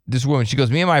this woman, she goes,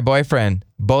 me and my boyfriend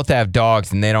both have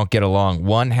dogs and they don't get along.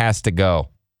 One has to go.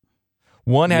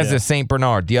 One has a St.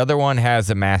 Bernard. The other one has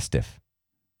a Mastiff.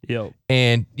 Yep.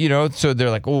 And, so they're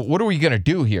like, well, what are we going to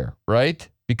do here, right?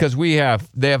 Because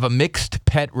they have a mixed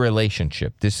pet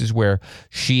relationship. This is where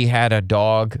she had a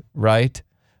dog, right?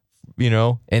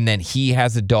 And then he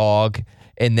has a dog.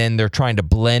 And then they're trying to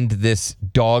blend this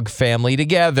dog family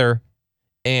together.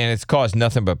 And it's caused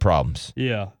nothing but problems.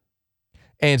 Yeah.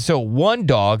 And so one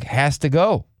dog has to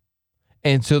go.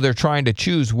 And so they're trying to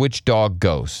choose which dog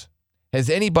goes. Has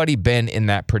anybody been in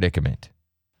that predicament?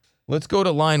 Let's go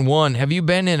to line 1. Have you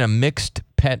been in a mixed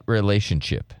pet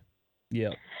relationship?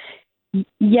 Yep.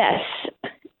 Yes.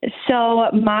 So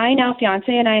my now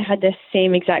fiance and I had the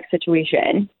same exact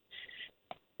situation.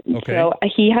 Okay. So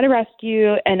he had a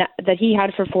rescue and that he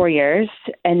had for 4 years,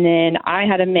 and then I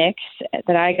had a mix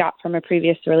that I got from a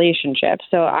previous relationship.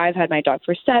 So I've had my dog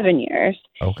for 7 years.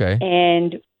 Okay.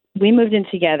 And we moved in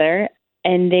together,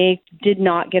 and they did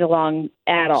not get along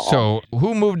at all. So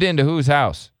who moved into whose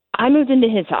house? I moved into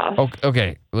his house.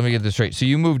 Okay, let me get this straight. So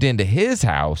you moved into his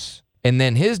house, and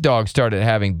then his dog started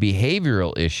having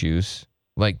behavioral issues,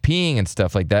 like peeing and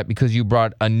stuff like that, because you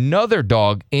brought another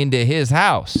dog into his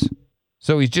house.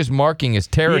 So he's just marking his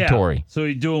territory. Yeah. So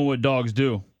he's doing what dogs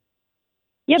do.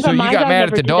 Yeah, but so you my got dog mad never at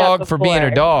the did that dog for being a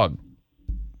before. dog.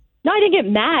 No, I didn't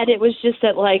get mad. It was just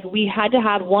that, we had to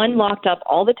have one locked up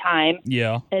all the time.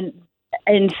 Yeah. And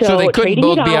So they couldn't trading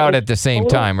both it be out was at the same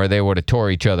total- time, or they would have tore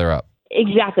each other up.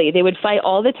 Exactly. They would fight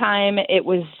all the time. It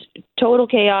was total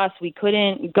chaos. We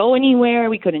couldn't go anywhere.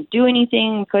 We couldn't do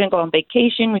anything. We couldn't go on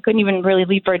vacation. We couldn't even really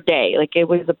leave for a day. It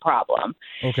was a problem.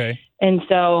 Okay. And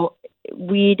so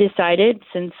we decided,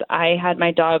 since I had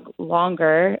my dog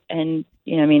longer, and,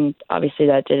 obviously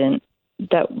we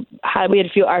had a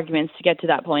few arguments to get to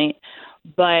that point,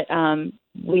 but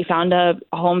we found a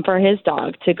home for his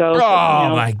dog to go.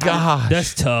 Oh, my gosh.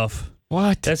 That's tough.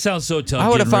 What? That sounds so tough. I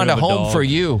would have getting found rid a of home dog. for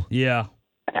you. Yeah.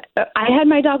 I had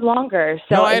my dog longer.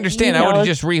 So No, I understand. I would have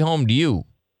just rehomed you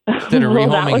instead of Well,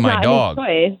 rehoming my dog. His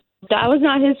choice. That was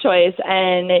not his choice,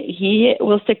 and he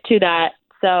will stick to that.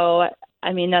 So,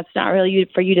 that's not really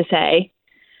for you to say.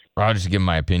 I'll just give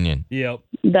my opinion. Yep.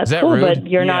 That's Is that cool, rude? but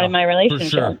you're not Yeah, in my relationship. For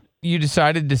sure. You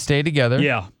decided to stay together?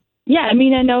 Yeah. Yeah, I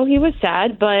know he was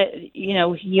sad, but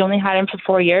he only had him for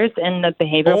 4 years, and the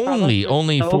behavior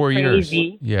Only so 4 crazy.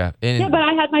 years. Yeah. And Yeah, but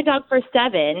I had my dog for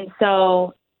 7,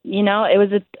 so it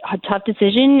was a tough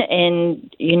decision,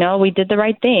 and we did the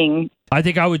right thing. I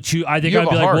think I would choose. I think You I'd have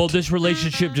be a like, heart. well, this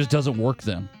relationship just doesn't work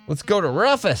then. let's go to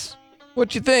Rufus.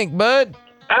 What you think, bud?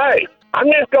 Hey, I'm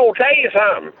just going to tell you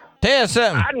something. Tell us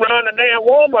something. I'd run a damn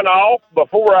woman off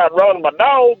before I'd run my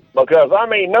dog because,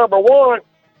 number one,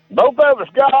 both of us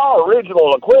got our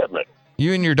original equipment.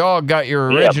 You and your dog got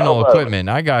your Yeah, original both of equipment.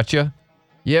 I got you.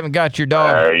 You haven't got your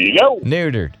dog There you go.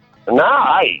 neutered. No.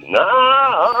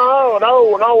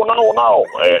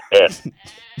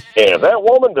 And if that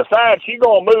woman decides she's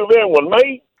going to move in with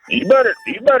me, you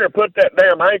better put that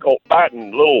damn ankle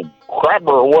biting little crapper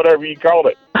or whatever you call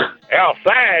it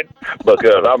outside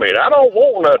because, I don't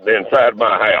want nothing inside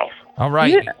my house. All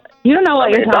right. You don't know what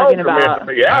you're talking dogs are meant to about.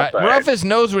 be outside. Rufus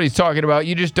knows what he's talking about.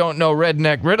 You just don't know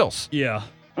redneck riddles. Yeah.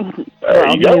 There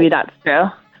you go. Maybe that's true.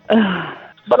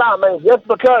 But just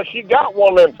because she got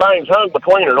one of them things hung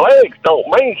between her legs don't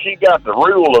mean she got the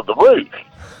rule of the roost.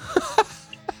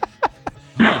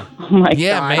 Oh my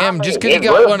Yeah, God. ma'am. Just because you it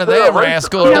got was one of them real.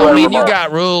 rascals No, don't we mean you were.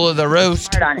 got rule of the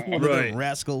roost. Hard on it. One of Right. the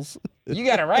rascals. You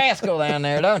got a rascal down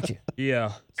there, don't you?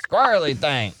 Yeah. Squirrely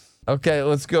thing. Okay,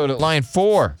 let's go to line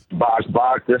 4. Box,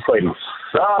 this lady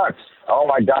sucks. Oh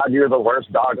my God, you're the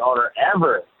worst dog owner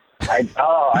ever.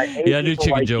 I hate Yeah, I knew people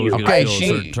Chicken like Joe you. was going Okay, to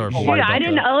feel a certain type of Dude, way about I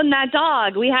didn't that. own that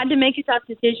dog. We had to make a tough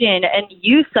decision, and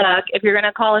you suck if you're going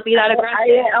to call it be that I aggressive.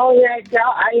 didn't own that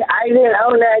dog. I didn't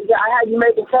own that dog. I had to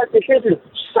make a tough decision.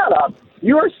 Shut up.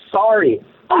 You're sorry.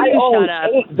 I You own shut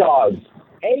up. 8 dogs.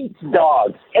 8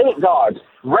 dogs. 8 dogs.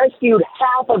 Rescued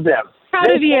half of them. Proud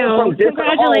They of came you. from different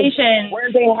Congratulations. homes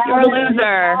where they You're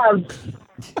a haven't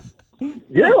loser.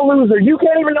 You're a loser. You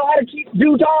can't even know how to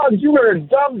do dogs. You are a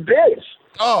dumb bitch.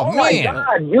 Oh, my man.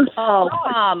 God. You Oh,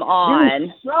 suck. come on.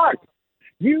 You suck.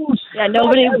 You Yeah, suck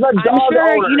nobody. as a I'm dog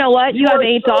sure owner. you know what. You have are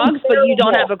 8 so dogs, but you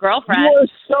don't terrible. have a girlfriend. You are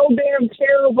so damn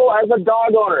terrible as a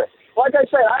dog owner. Like I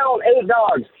said, I own 8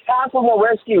 dogs. Half of them were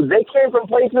rescued. They came from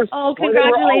places Oh, where they were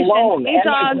congratulations. alone. 8 And,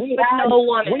 dogs we with had, no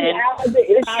woman. We had the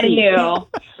issues. Proud of you.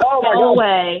 Oh my Go God.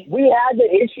 away. We had the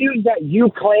issues that you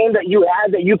claimed that you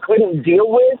had that you couldn't deal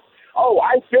with. Oh,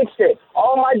 I fixed it.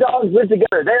 All my dogs live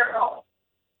together. They're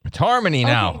It's Harmony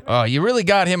now. Oh, you really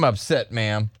got him upset,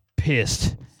 ma'am.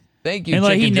 Pissed. Thank you, And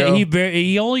like Chicken Joe.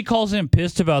 he only calls in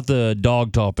pissed about the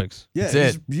dog topics. Yeah,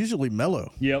 That's he's usually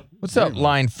mellow. Yep. What's up,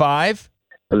 line 5?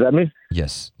 Is that me?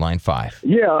 Yes, line 5.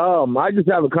 Yeah, I just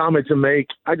have a comment to make.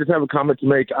 I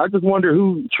just wonder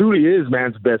who truly is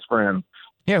man's best friend.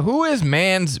 Yeah, who is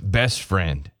man's best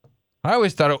friend? I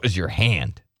always thought it was your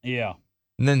hand. Yeah.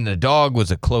 And then the dog was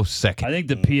a close I second. think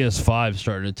the PS5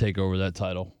 started to take over that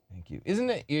title. Thank you. Isn't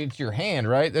it? It's your hand,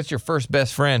 right? That's your first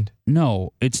best friend.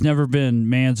 No, it's never been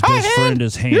man's best friend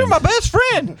is hand. You're my best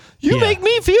friend. You Yeah. make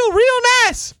me feel real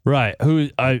nice. Right. Who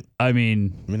I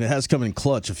mean, I mean, it has come in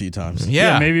clutch a few times.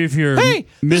 Yeah. maybe if you're Hey,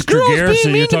 this Mr. girl's being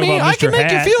Garrison, mean you're to talking me. about I Mr. can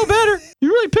make Hat. you feel better. You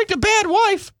really picked a bad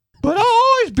wife, but I'll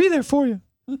always be there for you.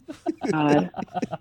 God.